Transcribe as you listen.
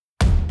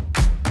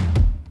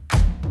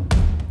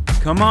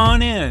Come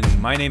on in.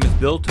 My name is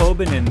Bill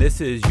Tobin, and this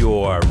is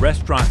your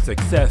restaurant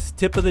success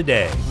tip of the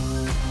day.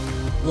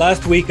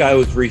 Last week, I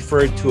was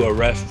referred to a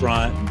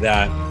restaurant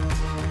that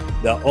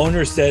the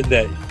owner said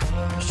that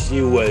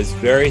she was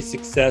very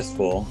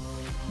successful,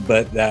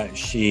 but that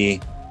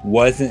she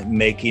wasn't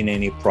making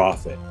any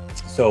profit.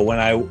 So when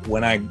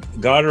I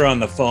got her on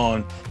the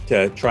phone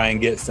to try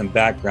and get some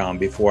background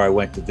before I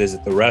went to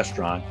visit the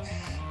restaurant,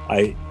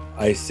 I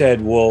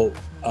said, well,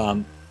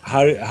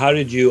 how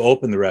did you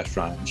open the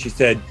restaurant? And she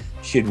said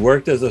she'd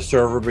worked as a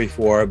server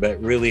before,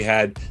 but really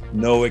had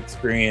no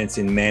experience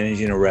in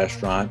managing a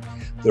restaurant.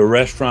 The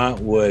restaurant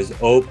was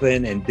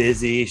open and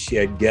busy. She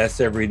had guests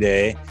every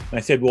day. And I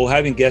said, well,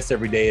 having guests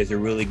every day is a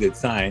really good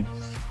sign.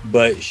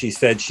 But she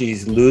said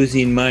she's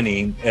losing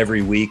money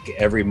every week,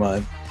 every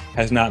month,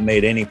 has not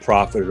made any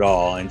profit at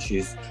all. And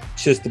she's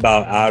just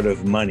about out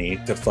of money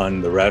to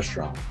fund the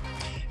restaurant.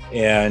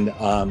 And,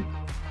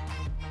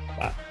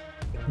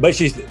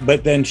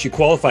 but then she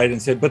qualified and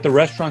said, but the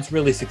restaurant's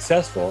really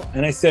successful.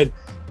 And I said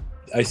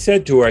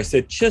to her,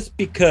 just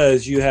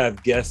because you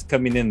have guests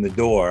coming in the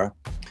door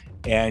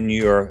and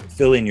you're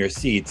filling your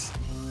seats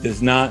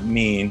does not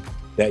mean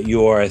that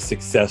you are a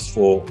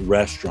successful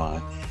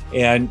restaurant.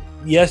 And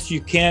yes,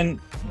 you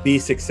can be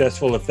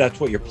successful if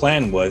that's what your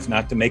plan was,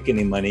 not to make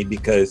any money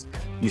because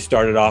you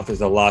started off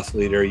as a loss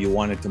leader, you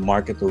wanted to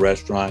market the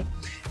restaurant,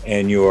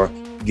 and you're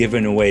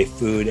giving away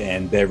food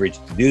and beverage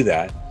to do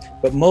that.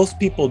 But most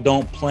people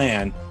don't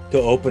plan to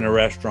open a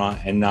restaurant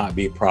and not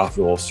be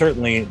profitable,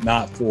 certainly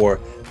not for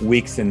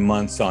weeks and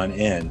months on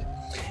end.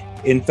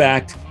 In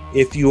fact,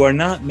 if you are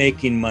not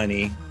making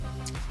money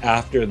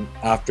after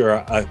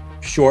a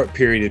short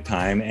period of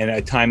time and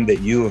a time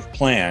that you have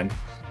planned,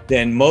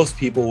 then most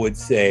people would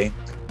say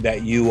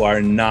that you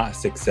are not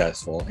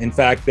successful. In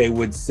fact, they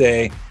would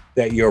say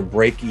that you're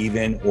break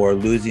even or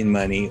losing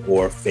money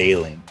or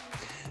failing.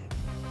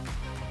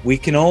 We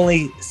can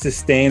only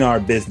sustain our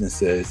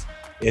businesses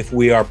if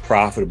we are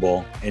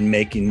profitable and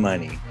making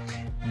money.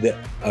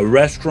 A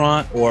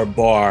restaurant or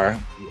bar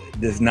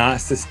does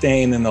not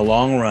sustain in the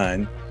long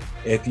run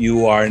if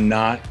you are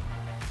not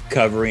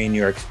covering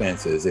your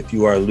expenses. If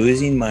you are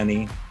losing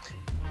money,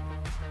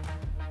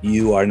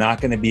 you are not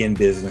going to be in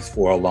business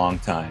for a long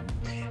time.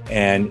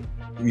 And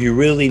you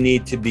really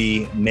need to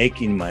be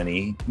making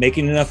money,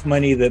 making enough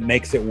money that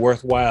makes it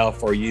worthwhile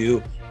for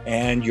you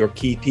and your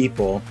key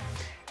people,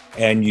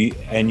 and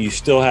you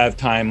still have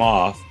time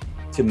off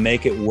to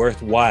make it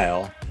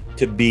worthwhile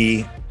to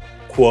be,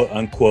 quote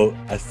unquote,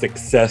 a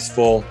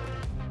successful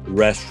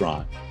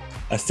restaurant.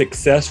 A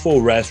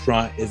successful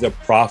restaurant is a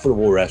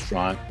profitable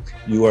restaurant.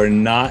 You are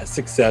not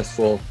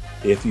successful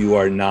if you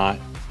are not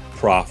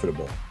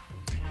profitable.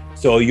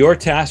 So your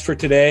task for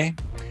today,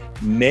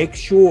 make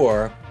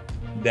sure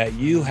that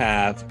you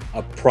have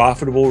a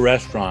profitable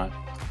restaurant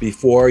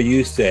before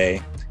you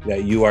say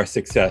that you are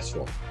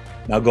successful.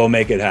 Now go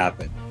make it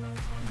happen.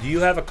 Do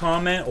you have a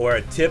comment or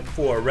a tip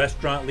for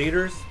restaurant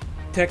leaders?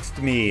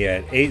 Text me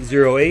at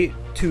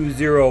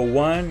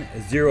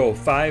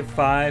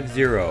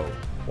 808-201-0550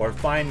 or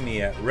find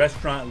me at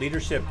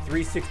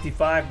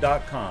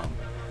restaurantleadership365.com.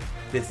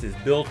 This is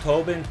Bill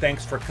Tobin.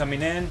 Thanks for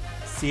coming in.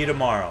 See you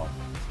tomorrow.